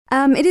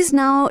It is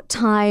now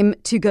time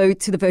to go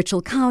to the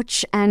virtual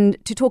couch and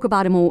to talk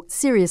about a more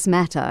serious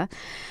matter.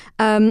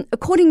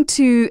 According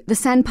to the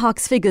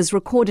Sandparks figures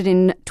recorded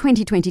in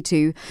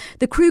 2022,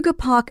 the Kruger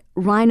Park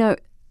rhino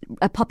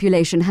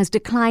population has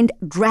declined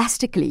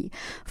drastically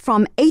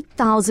from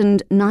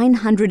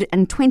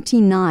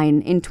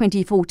 8,929 in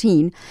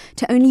 2014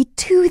 to only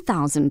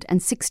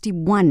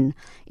 2,061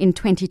 in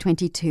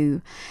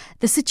 2022.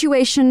 The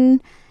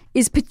situation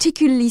is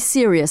particularly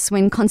serious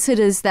when one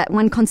considers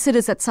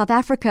that South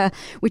Africa,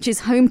 which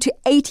is home to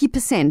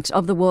 80%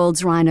 of the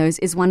world's rhinos,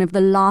 is one of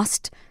the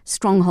last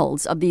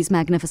strongholds of these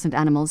magnificent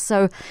animals.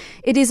 So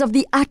it is of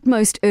the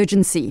utmost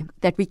urgency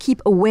that we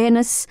keep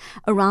awareness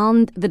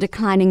around the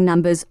declining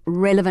numbers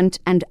relevant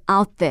and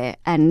out there.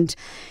 And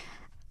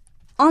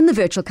on the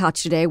virtual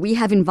couch today, we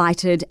have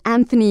invited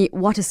Anthony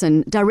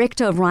Watterson,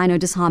 Director of Rhino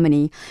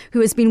Disharmony, who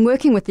has been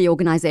working with the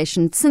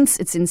organization since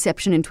its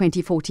inception in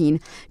 2014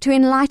 to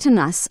enlighten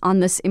us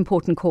on this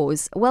important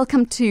cause.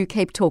 Welcome to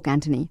Cape Talk,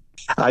 Anthony.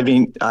 I've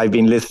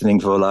been listening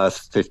for the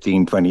last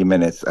 15, 20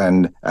 minutes,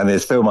 and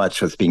there's so much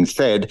that's being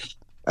said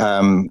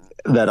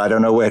that I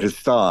don't know where to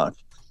start.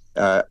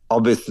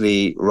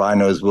 Obviously,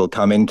 rhinos will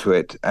come into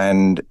it,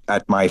 and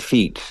at my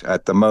feet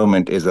at the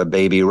moment is a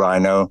baby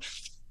rhino.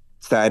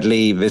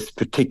 Sadly, this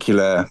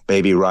particular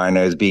baby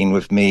rhino has been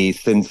with me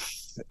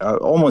since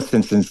almost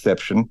since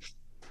inception,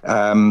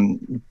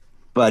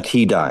 but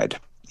he died.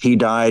 He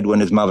died when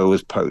his mother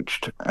was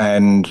poached,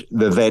 and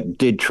the vet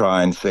did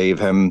try and save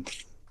him,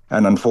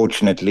 and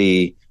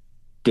unfortunately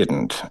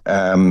didn't.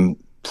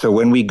 So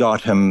when we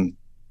got him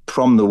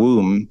from the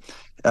womb,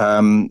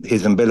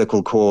 his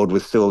umbilical cord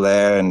was still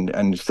there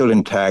and still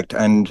intact,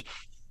 and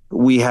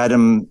we had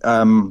him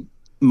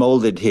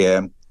molded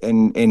here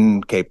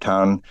in Cape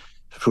Town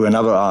through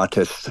another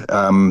artist.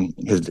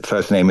 His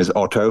first name is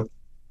Otto,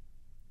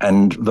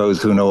 and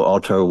those who know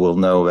Otto will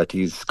know that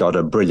he's got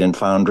a brilliant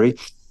foundry.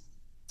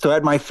 So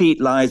at my feet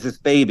lies this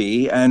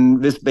baby,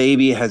 and this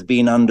baby has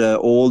been under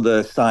all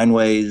the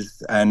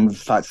Steinways and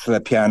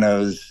Fatzler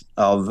pianos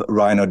of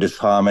Rhino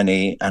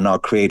Disharmony and our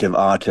creative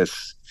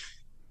artists,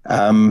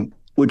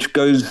 which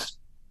goes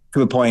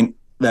to a point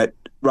that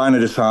Rhino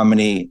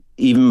Disharmony,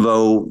 even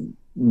though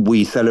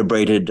we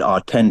celebrated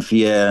our 10th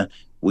year,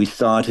 we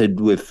started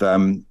with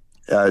a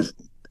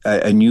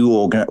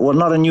new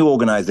not a new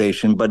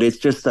organization, but it's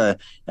just an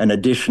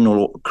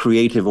additional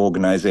creative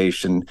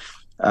organization,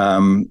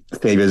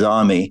 Saviour's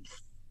Army.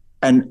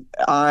 And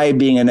I,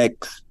 being an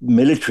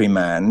ex-military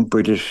man,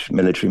 British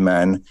military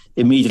man,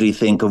 immediately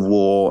think of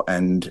war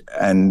and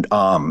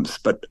arms.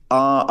 But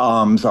our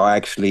arms are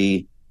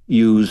actually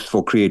used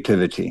for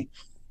creativity.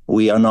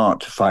 We are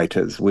not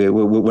fighters.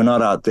 We're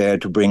not out there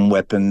to bring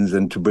weapons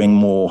and to bring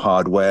more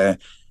hardware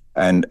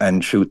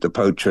and shoot the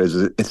poachers,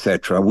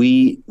 etc.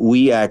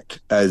 We act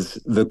as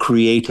the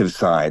creative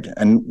side,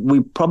 and we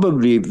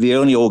probably the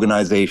only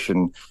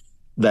organization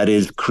that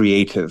is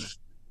creative,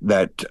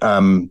 that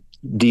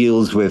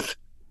deals with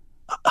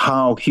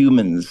how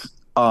humans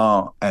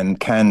are and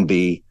can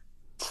be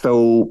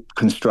so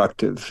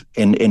constructive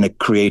in a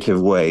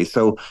creative way.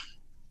 So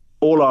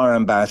all our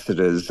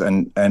ambassadors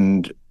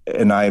and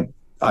I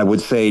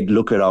would say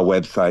look at our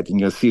website and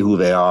you'll see who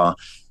they are,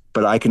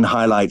 but I can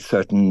highlight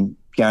certain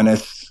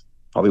pianists.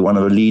 Probably one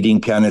of the leading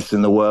pianists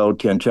in the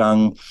world, Tian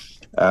Chang,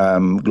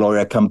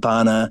 Gloria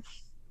Campana,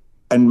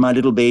 and my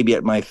little baby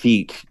at my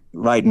feet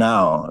right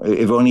now.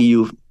 If only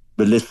you,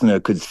 the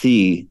listener, could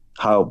see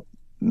how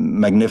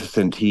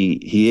magnificent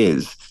he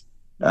is.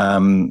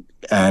 And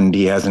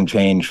he hasn't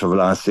changed for the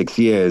last 6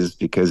 years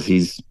because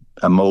he's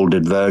a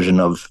molded version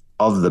of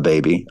the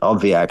baby, of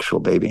the actual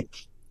baby.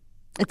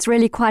 It's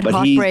really quite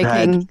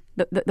heartbreaking,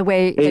 the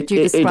way that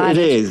you describe it.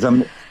 It is.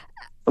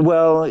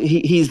 Well,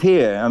 he's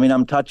here. I mean,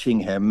 I'm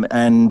touching him,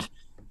 and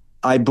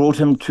I brought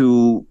him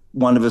to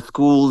one of the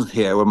schools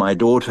here where my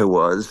daughter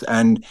was,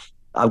 and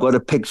I've got a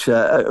picture,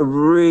 a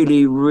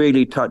really,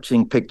 really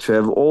touching picture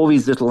of all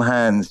these little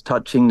hands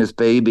touching this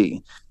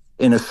baby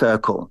in a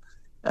circle.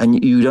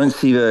 And you don't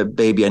see the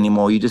baby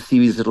anymore. You just see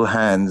these little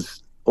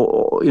hands,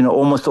 or,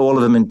 almost all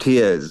of them in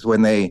tears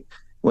when they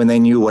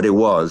knew what it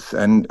was.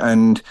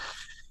 And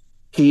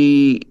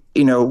he,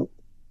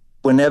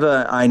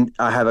 whenever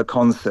I have a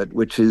concert,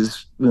 which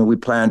is, we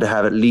plan to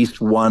have at least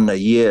one a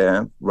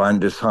year, Rhino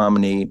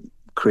Disharmony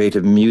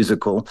creative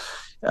musical,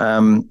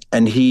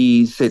 and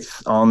he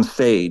sits on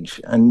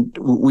stage. And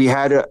we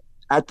had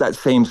at that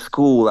same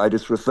school I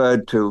just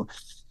referred to,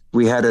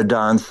 we had a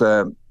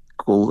dancer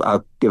called,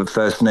 I'll give a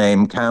first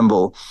name,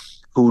 Campbell,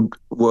 who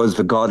was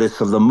the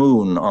goddess of the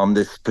moon on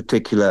this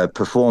particular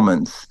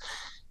performance.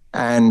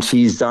 And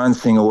she's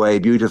dancing away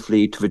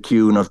beautifully to the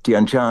tune of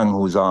Tian Chang,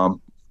 who's our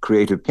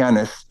creative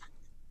pianist.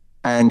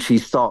 And she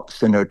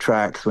stops in her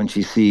tracks when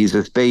she sees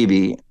this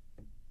baby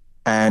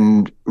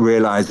and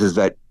realizes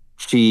that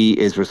she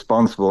is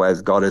responsible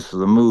as goddess of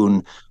the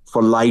moon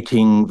for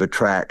lighting the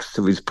tracks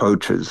of these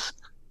poachers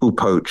who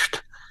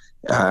poached.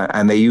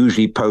 And they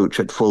usually poach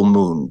at full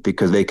moon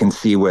because they can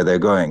see where they're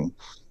going.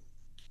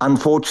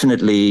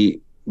 Unfortunately,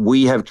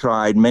 we have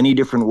tried many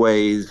different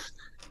ways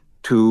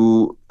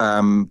to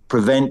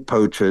prevent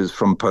poachers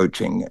from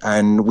poaching.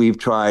 And we've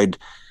tried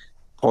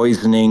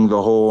poisoning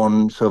the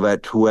horn so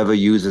that whoever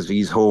uses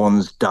these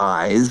horns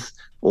dies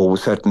or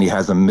certainly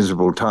has a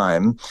miserable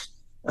time.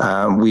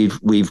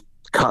 We've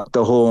cut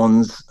the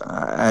horns,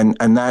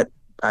 and that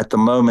at the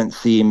moment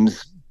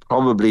seems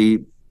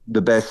probably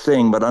the best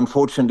thing. But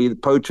unfortunately, the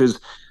poachers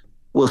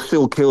will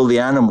still kill the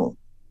animal.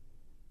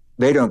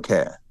 They don't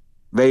care.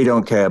 They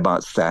don't care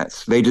about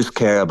stats. They just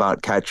care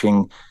about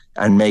catching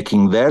and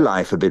making their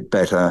life a bit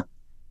better,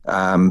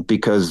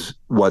 because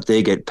what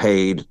they get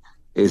paid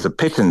is a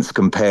pittance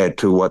compared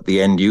to what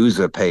the end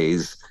user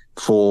pays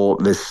for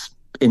this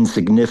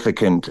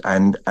insignificant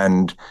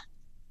and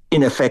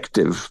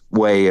ineffective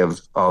way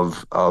of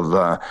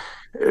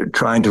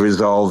trying to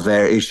resolve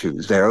their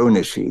issues, their own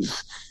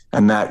issues.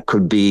 And that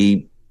could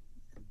be,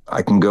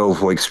 I can go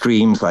for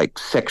extremes like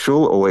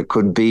sexual, or it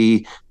could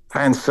be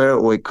cancer,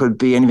 or it could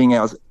be anything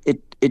else.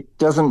 It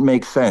doesn't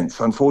make sense.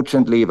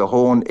 Unfortunately, the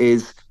horn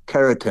is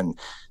keratin.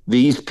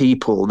 These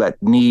people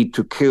that need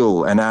to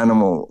kill an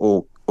animal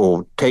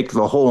or take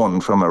the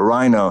horn from a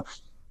rhino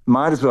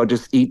might as well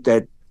just eat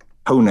their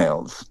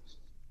toenails,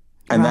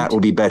 and that will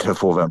be better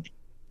for them.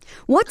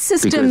 What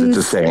systems? Because it's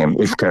the same.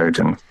 It's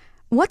keratin.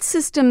 What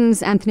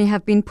systems, Anthony,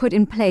 have been put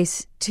in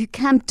place to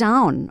clamp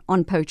down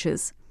on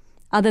poachers,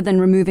 other than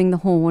removing the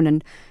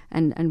horn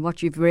and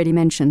what you've already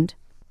mentioned?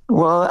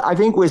 Well, I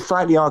think we're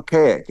slightly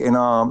archaic in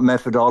our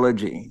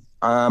methodology.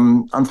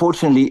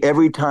 Unfortunately,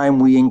 every time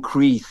we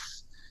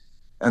increase,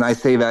 and I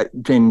say that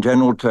in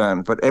general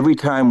terms, but every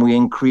time we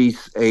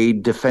increase a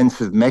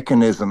defensive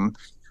mechanism,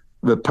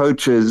 the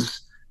poachers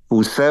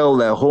who sell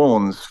their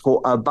horns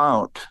for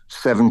about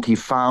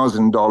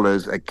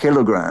 $70,000 a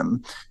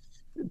kilogram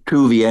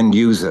to the end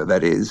user,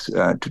 that is,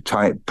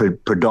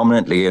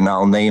 predominantly, and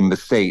I'll name the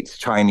states,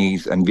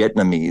 Chinese and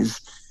Vietnamese,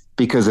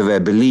 because of their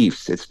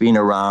beliefs. It's been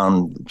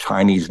around,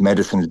 Chinese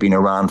medicine has been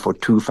around for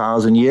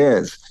 2,000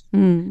 years.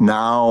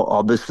 Now,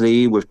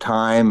 obviously, with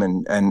time,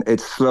 and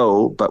it's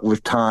slow, but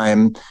with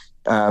time,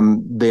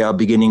 they are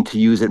beginning to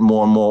use it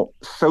more and more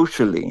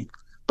socially,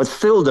 but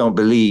still don't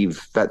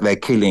believe that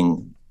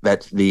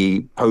that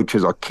the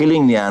poachers are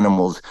killing the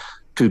animals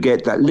to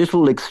get that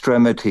little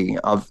extremity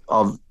of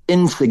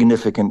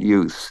insignificant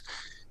use.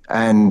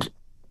 And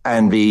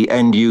the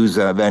end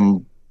user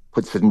then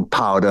puts it in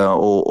powder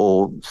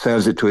or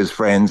serves it to his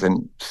friends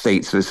and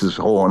states this is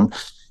horn.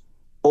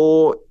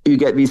 Or you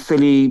get these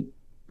silly,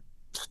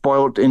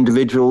 spoilt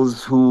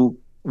individuals who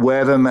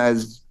wear them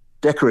as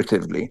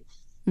decoratively.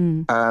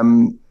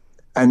 And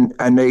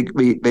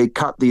they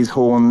cut these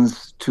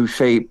horns to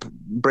shape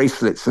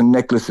bracelets and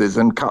necklaces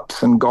and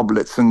cups and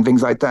goblets and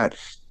things like that.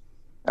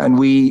 And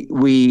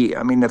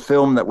a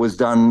film that was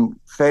done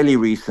fairly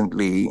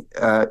recently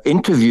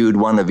interviewed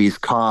one of these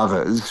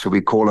carvers, shall we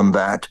call him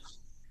that,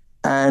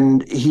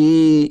 and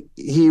he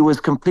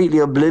was completely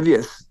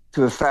oblivious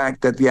to the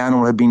fact that the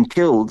animal had been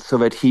killed so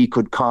that he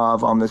could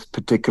carve on this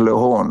particular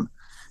horn.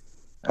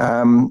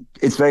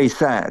 It's very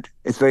sad.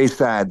 It's very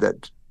sad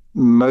that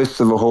most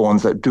of the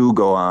horns that do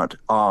go out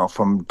are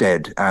from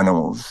dead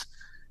animals,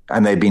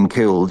 and they've been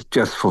killed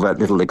just for that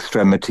little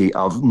extremity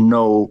of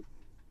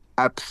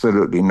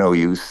absolutely no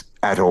use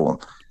at all.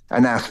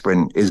 An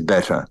aspirin is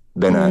better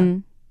than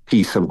a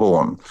piece of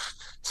horn.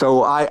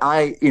 So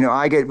I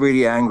get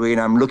really angry,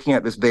 and I'm looking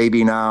at this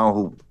baby now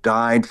who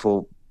died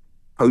for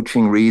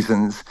poaching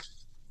reasons,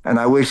 and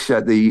I wish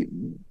that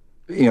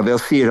they'll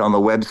see it on the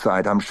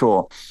website, I'm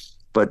sure,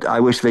 but I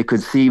wish they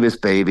could see this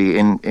baby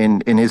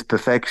in his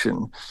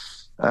perfection.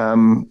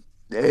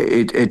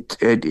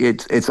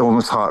 It's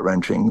almost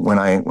heart-wrenching when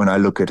I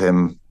look at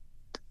him,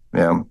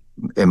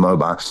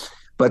 immobile.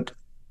 But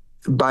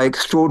by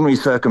extraordinary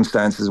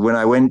circumstances, when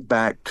I went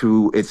back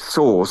to its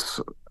source,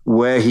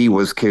 where he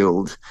was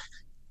killed,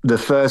 the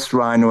first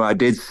rhino I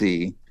did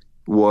see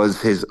was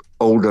his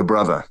older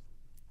brother.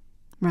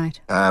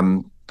 Right.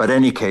 But in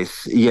any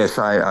case, yes,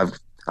 I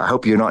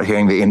hope you're not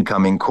hearing the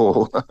incoming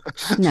call.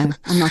 No,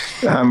 I'm not.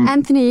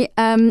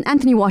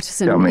 Anthony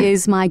Watterson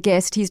is my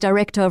guest. He's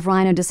director of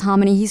Rhino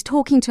Disharmony. He's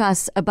talking to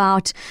us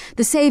about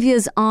the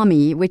Saviour's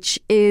Army, which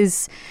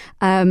is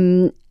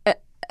a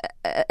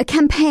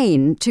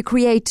campaign to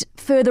create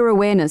further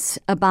awareness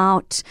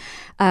about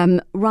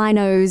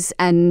rhinos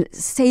and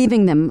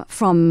saving them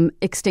from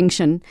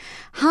extinction.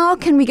 How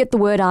can we get the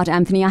word out,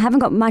 Anthony? I haven't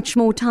got much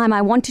more time.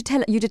 I want to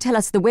tell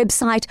us the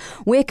website.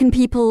 Where can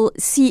people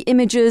see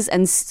images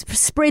and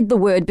spread the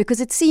word?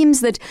 Because it seems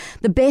that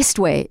the best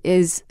way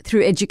is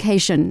through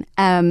education.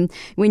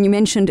 When you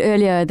mentioned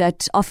earlier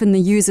that often the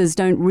users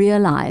don't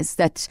realize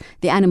that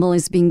the animal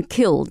is being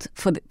killed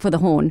for the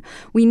horn,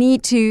 we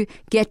need to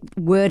get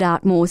word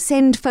out more.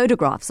 Send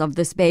photographs of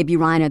this baby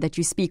rhino that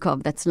you speak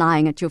of that's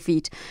lying at your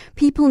feet.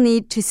 People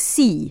need to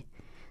see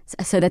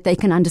so that they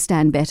can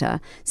understand better.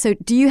 So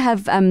do you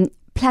have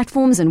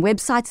platforms and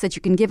websites that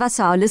you can give us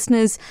so our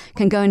listeners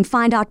can go and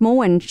find out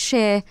more and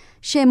share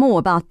more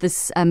about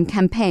this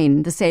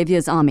campaign, the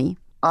Saviour's Army?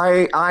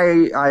 I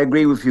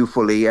agree with you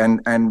fully,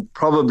 and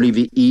probably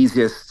the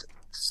easiest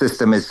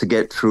system is to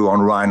get through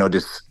on Rhino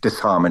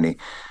Disharmony.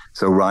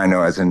 So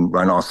rhino as in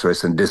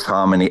rhinoceros, and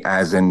disharmony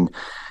as in,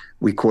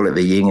 we call it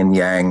the yin and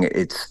yang.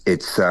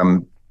 It's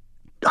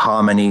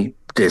harmony,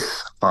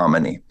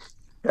 disharmony.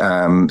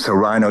 So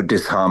rhino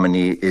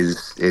disharmony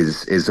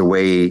is a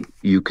way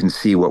you can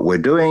see what we're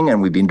doing,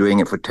 and we've been doing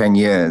it for 10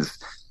 years.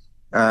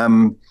 I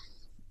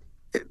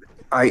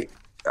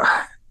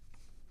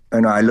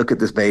look at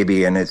this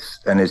baby, and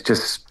it's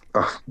just,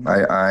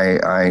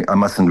 I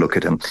mustn't look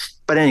at him.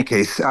 But in any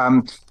case,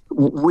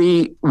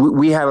 we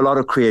have a lot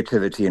of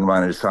creativity in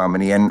Rhino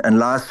Disharmony, and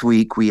last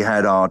week we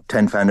had our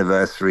 10th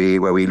anniversary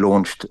where we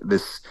launched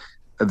this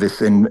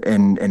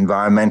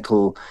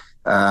environmental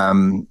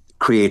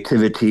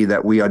creativity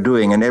that we are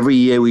doing, and every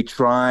year we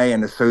try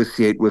and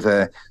associate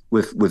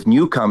with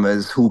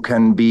newcomers who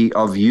can be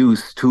of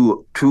use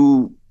to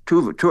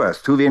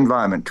us, to the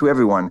environment, to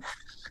everyone.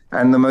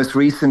 And the most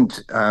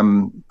recent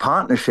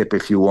partnership,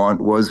 if you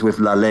want, was with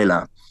La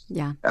Lela.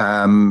 Yeah.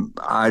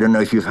 I don't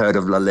know if you've heard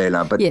of La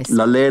Lela, but yes.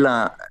 La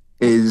Lela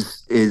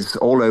is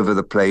all over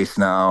the place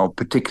now,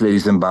 particularly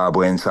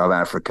Zimbabwe and South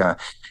Africa,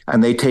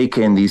 and they take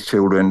in these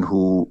children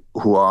who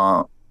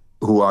are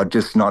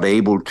just not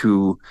able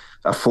to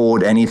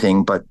afford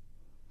anything but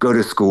go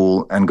to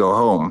school and go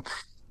home.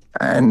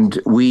 And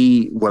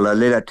La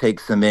Lela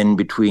takes them in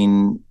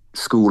between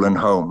school and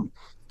home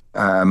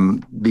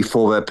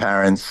before their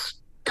parents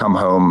come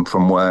home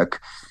from work.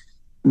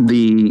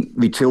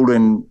 The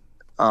children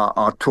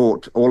are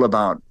taught all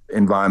about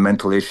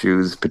environmental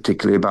issues,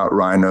 particularly about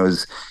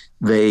rhinos.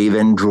 They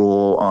then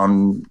draw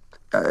on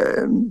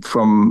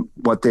from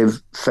what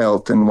they've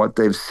felt and what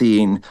they've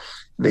seen.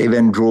 They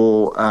then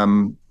draw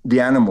the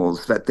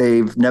animals that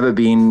they've never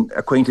been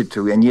acquainted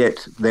to, and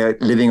yet they're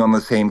living on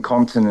the same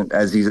continent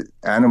as these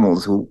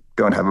animals who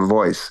don't have a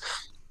voice.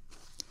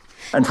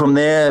 And from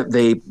there,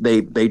 they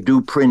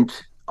do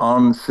print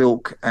on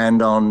silk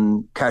and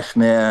on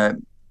cashmere.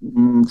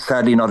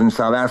 Sadly, not in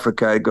South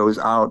Africa. It goes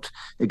out,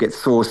 it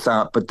gets sourced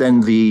out, but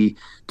then the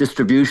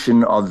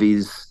distribution of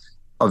these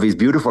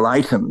beautiful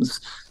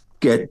items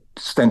get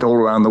sent all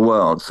around the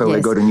world. So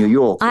they go to New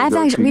York.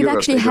 We've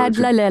actually had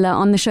La Lela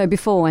on the show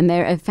before, and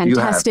they're a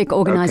fantastic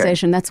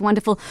organization. Okay. That's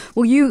wonderful.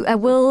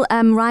 Will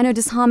Rhino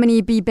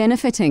Disharmony be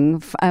benefiting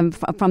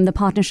from the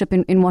partnership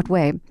in what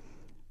way?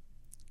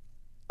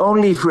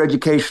 Only through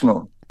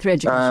educational. Through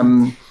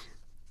education.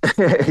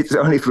 It's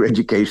only for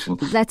education.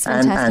 That's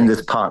fantastic. And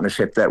this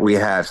partnership that we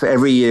have. So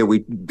every year we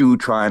do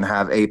try and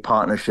have a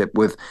partnership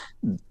with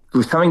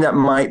something that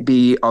might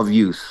be of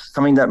use,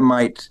 something that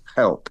might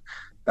help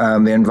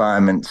the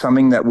environment,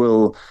 something that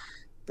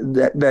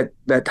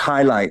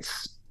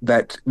highlights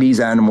that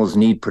these animals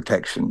need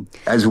protection.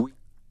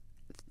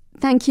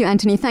 Thank you,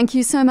 Anthony. Thank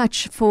you so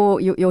much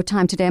for your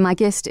time today. My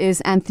guest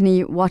is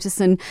Anthony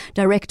Watterson,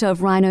 Director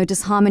of Rhino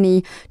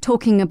Disharmony,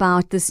 talking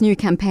about this new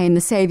campaign, The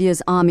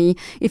Saviour's Army.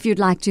 If you'd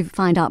like to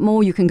find out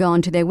more, you can go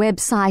onto their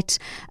website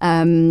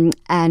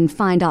and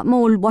find out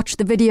more, watch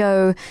the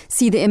video,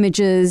 see the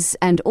images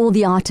and all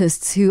the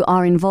artists who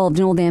are involved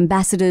and all the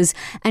ambassadors,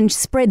 and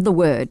spread the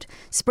word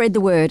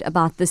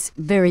about this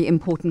very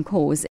important cause.